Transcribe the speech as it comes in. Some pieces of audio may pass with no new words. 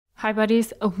Hi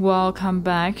buddies, welcome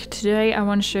back. Today I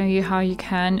want to show you how you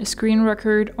can screen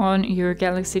record on your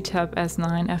Galaxy Tab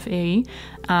S9 FE,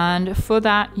 and for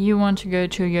that you want to go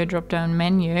to your drop down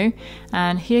menu,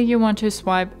 and here you want to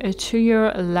swipe to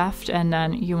your left and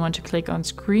then you want to click on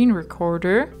screen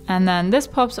recorder, and then this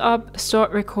pops up, start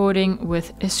recording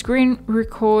with a screen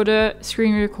recorder.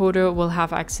 Screen recorder will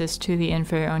have access to the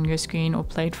info on your screen or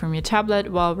played from your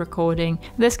tablet while recording.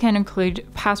 This can include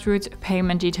passwords,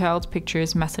 payment details,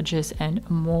 pictures, messages and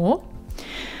more.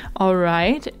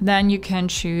 Alright, then you can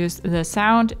choose the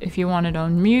sound if you want it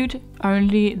on mute,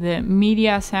 only the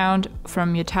media sound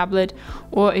from your tablet,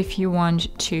 or if you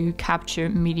want to capture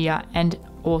media and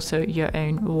also your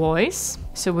own voice.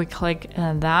 So we click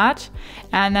that,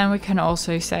 and then we can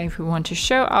also say if we want to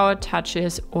show our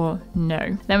touches or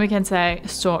no. Then we can say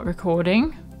start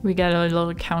recording. We get a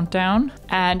little countdown,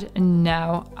 and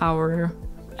now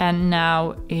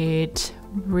it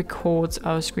records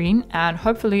our screen and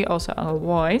hopefully also our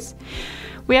voice.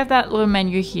 We have that little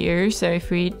menu here, so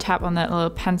if we tap on that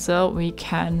little pencil we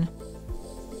can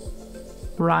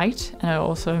write, and it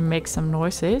also makes some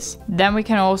noises. Then we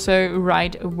can also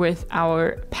write with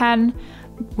our pen,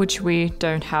 which we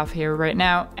don't have here right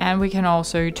now, and we can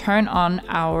also turn on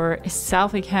our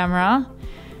selfie camera,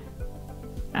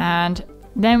 and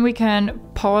then we can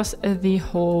pause the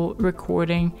whole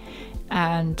recording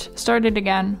and start it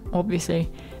again, obviously,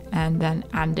 and then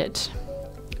end it.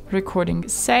 Recording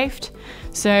saved.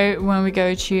 So when we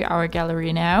go to our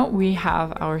gallery now, we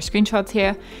have our screenshots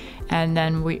here, and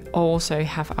then we also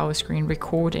have our screen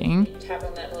recording. Tap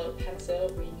on that little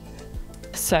pencil.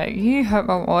 So you heard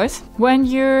my voice. When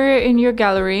you're in your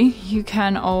gallery, you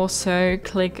can also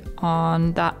click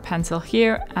on that pencil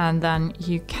here, and then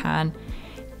you can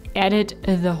edit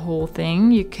the whole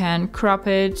thing. You can crop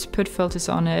it, put filters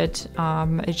on it,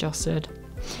 adjust it.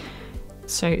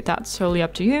 So that's totally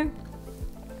up to you.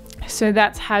 So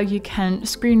that's how you can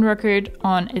screen record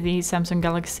on the Samsung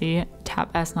Galaxy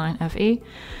Tab S9 FE.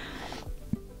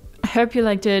 I hope you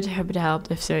liked it, hope it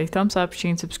helped. If so, thumbs up,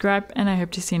 share and subscribe, and I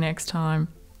hope to see you next time.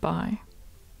 Bye.